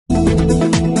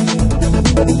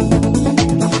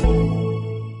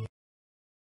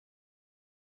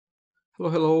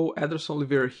Hello, Ederson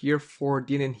Oliveira here for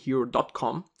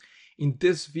DNNHero.com. In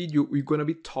this video, we're going to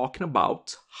be talking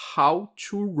about how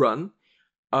to run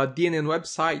a DNN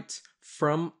website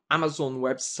from Amazon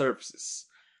Web Services.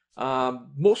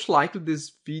 Most likely,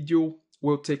 this video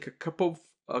will take a couple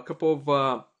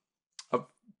of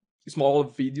small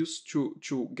videos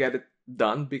to get it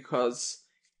done because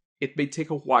it may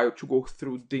take a while to go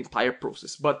through the entire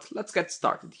process. But let's get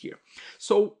started here.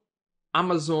 So,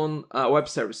 Amazon Web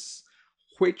Services,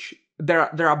 which there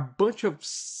are a bunch of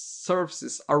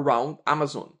services around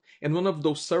Amazon, and one of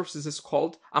those services is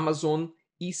called Amazon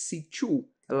EC2,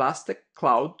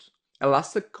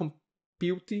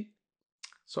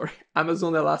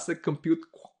 Amazon Elastic Compute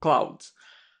Cloud.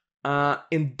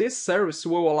 And this service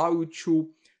will allow you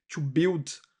to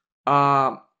build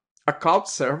a cloud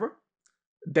server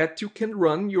that you can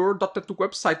run your DotNetNuke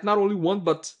website, not only one,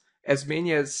 but as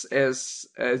many as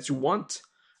you want.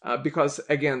 Because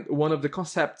again, one of the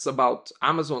concepts about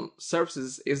Amazon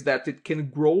services is that it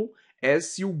can grow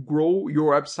as you grow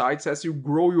your websites, as you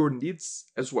grow your needs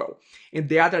as well. And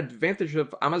the other advantage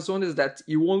of Amazon is that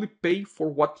you only pay for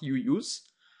what you use.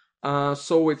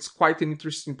 So it's quite an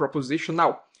interesting proposition.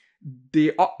 Now,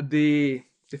 the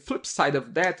flip side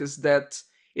of that is that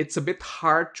it's a bit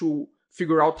hard to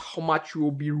figure out how much you will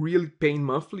be really paying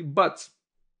monthly, but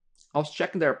I was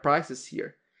checking their prices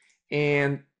here,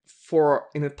 and for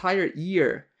an entire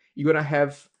year, you're gonna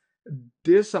have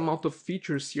this amount of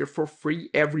features here for free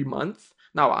every month.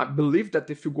 Now, I believe that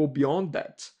if you go beyond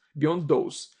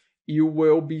those, you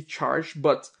will be charged.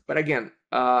 But again,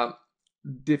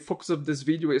 the focus of this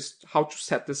video is how to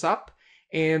set this up.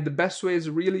 And the best way is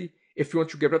really, if you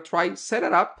want to give it a try, set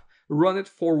it up, run it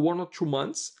for 1 or 2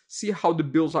 months, see how the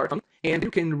bills are done, and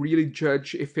you can really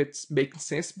judge if it's making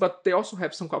sense. But they also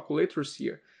have some calculators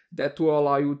here that will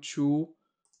allow you to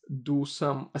do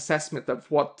some assessment of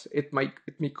what it may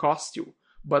cost you.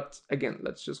 But again,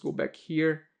 let's just go back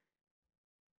here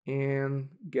and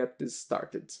get this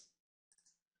started.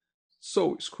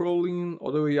 So scrolling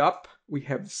all the way up, we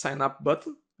have the sign up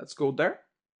button. Let's go there.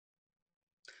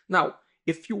 Now,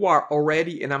 if you are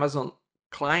already an Amazon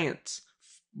client,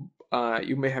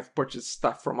 you may have purchased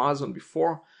stuff from Amazon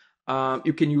before,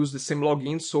 you can use the same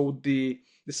login. So the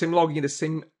same login, the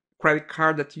same credit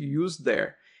card that you use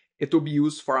there, it will be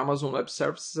used for Amazon Web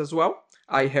Services as well.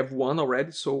 I have one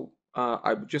already, so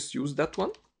I would just use that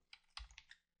one.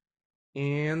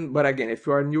 But again, if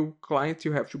you are a new client,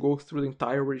 you have to go through the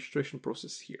entire registration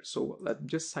process here. So let's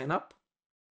just sign up.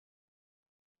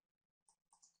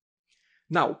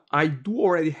 Now, I do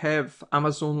already have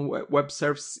Amazon Web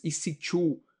Services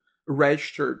EC2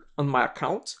 registered on my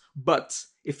account, but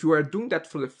if you are doing that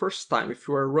for the first time, if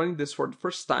you are running this for the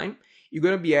first time, you're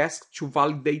going to be asked to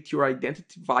validate your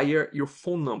identity via your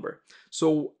phone number.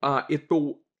 So it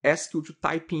will ask you to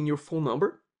type in your phone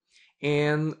number,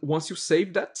 and once you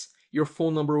save that, your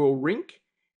phone number will ring,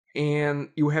 and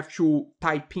you have to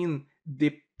type in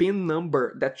the PIN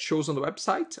number that shows on the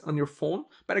website on your phone.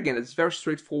 But again, it's a very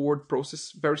straightforward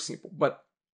process, very simple, but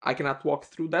I cannot walk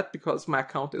through that because my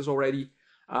account is already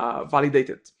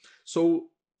validated. So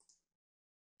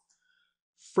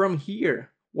from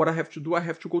here, what I have to do, I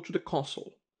have to go to the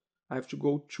console. I have to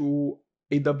go to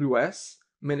AWS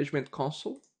Management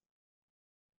Console.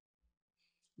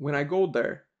 When I go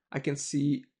there, I can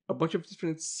see a bunch of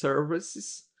different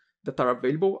services that are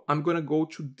available. I'm gonna go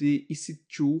to the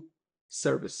EC2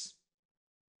 service.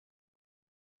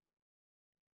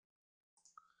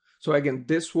 So again,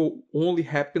 this will only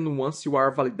happen once you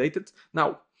are validated.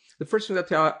 Now, the first thing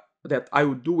that I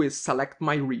would do is select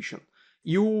my region.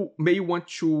 You may want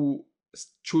to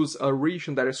choose a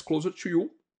region that is closer to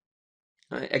you,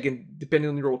 again, depending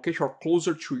on your location, or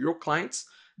closer to your clients.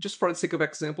 Just for the sake of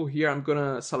example here, I'm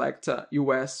gonna select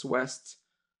US West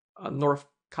North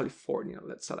California.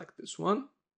 Let's select this one.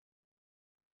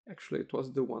 Actually, it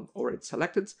was the one already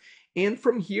selected. And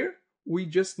from here, we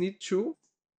just need to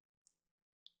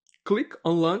click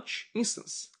on Launch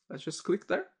Instance. Let's just click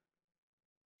there.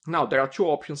 Now, there are two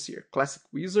options here, Classic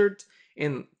Wizard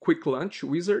and Quick Launch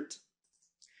Wizard.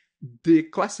 The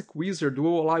Classic Wizard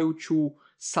will allow you to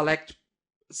select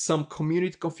some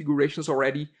community configurations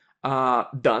already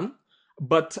done,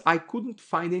 but I couldn't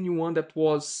find anyone that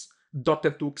was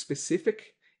DotNetNuke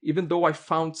specific, even though I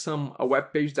found some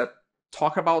web page that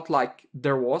talk about like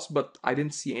there was, but I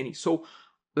didn't see any. So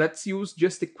let's use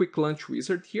just the Quick Launch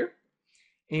Wizard here,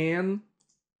 and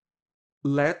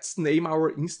let's name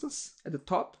our instance at the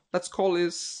top. Let's call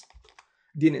this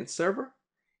DNN server,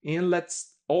 and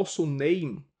let's also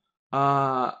name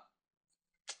a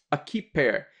key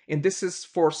pair, and this is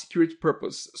for security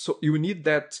purpose. So you need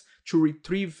that to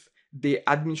retrieve the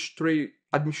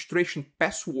administration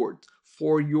password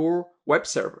for your web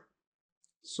server.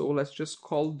 So let's just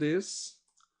call this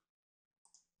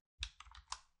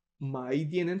my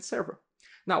DNN server.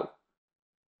 Now,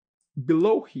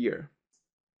 below here,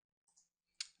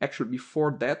 actually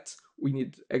before that, we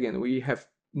need, again, we have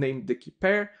named the key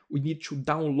pair. We need to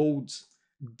download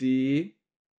the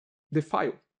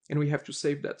file, and we have to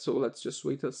save that. So let's just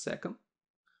wait a second.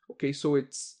 Okay, so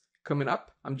it's coming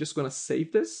up. I'm just gonna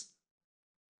save this.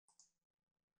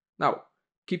 Now,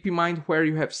 keep in mind where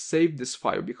you have saved this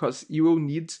file, because you will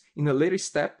need, in a later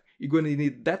step, you're gonna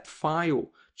need that file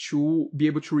to be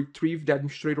able to retrieve the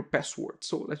administrator password.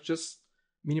 So let's just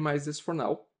minimize this for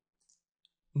now.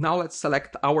 Now let's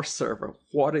select our server.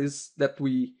 What is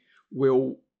the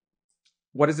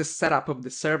setup of the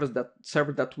server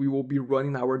that we will be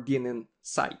running our DNN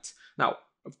site? Now,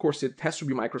 of course, it has to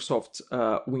be Microsoft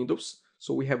Windows.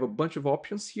 So we have a bunch of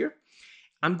options here.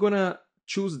 I'm gonna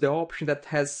choose the option that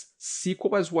has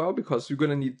SQL as well, because we're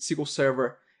gonna need SQL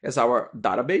Server as our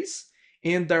database.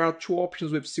 And there are two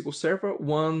options with SQL Server,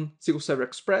 one SQL Server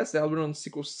Express, the other one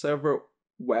SQL Server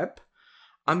Web.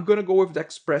 I'm gonna go with the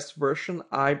Express version.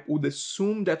 I would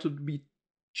assume that would be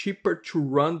cheaper to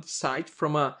run the site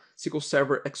from a SQL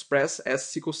Server Express, as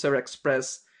SQL Server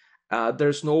Express,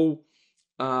 there's no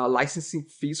licensing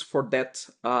fees for that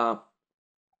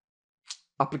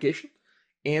application,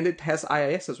 and it has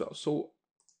IIS as well. So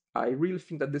I really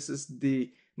think that this is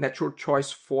the natural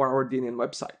choice for our DNN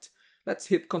website. Let's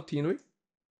hit continue.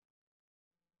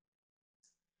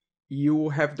 You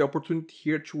have the opportunity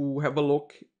here to have a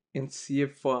look and see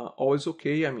if all is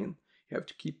okay. I mean, you have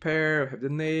the key pair, have the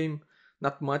name,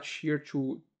 not much here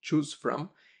to choose from.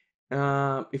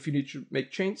 If you need to make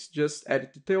changes, just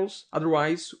edit details.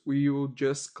 Otherwise, we will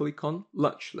just click on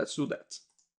launch. Let's do that.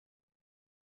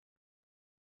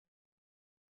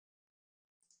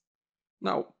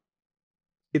 Now,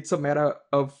 it's a matter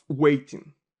of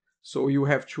waiting. So you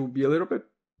have to be a little bit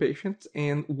patient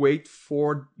and wait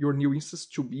for your new instance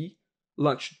to be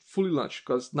launched, fully launched,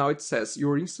 because now it says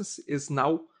your instance is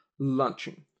now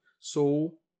launching.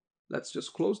 So let's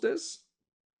just close this.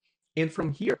 And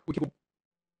from here, we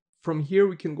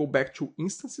can go back to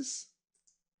instances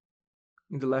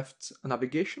in the left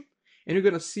navigation. And you're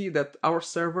gonna see that our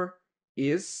server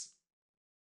is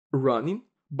running,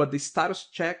 but the status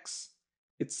checks,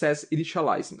 it says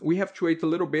initializing. We have to wait a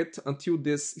little bit until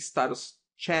this status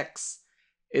checks.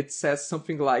 It says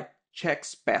something like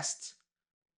checks passed.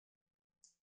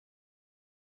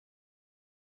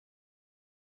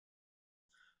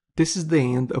 This is the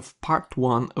end of part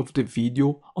 1 of the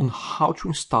video on how to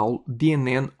install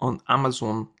DNN on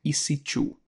Amazon EC2.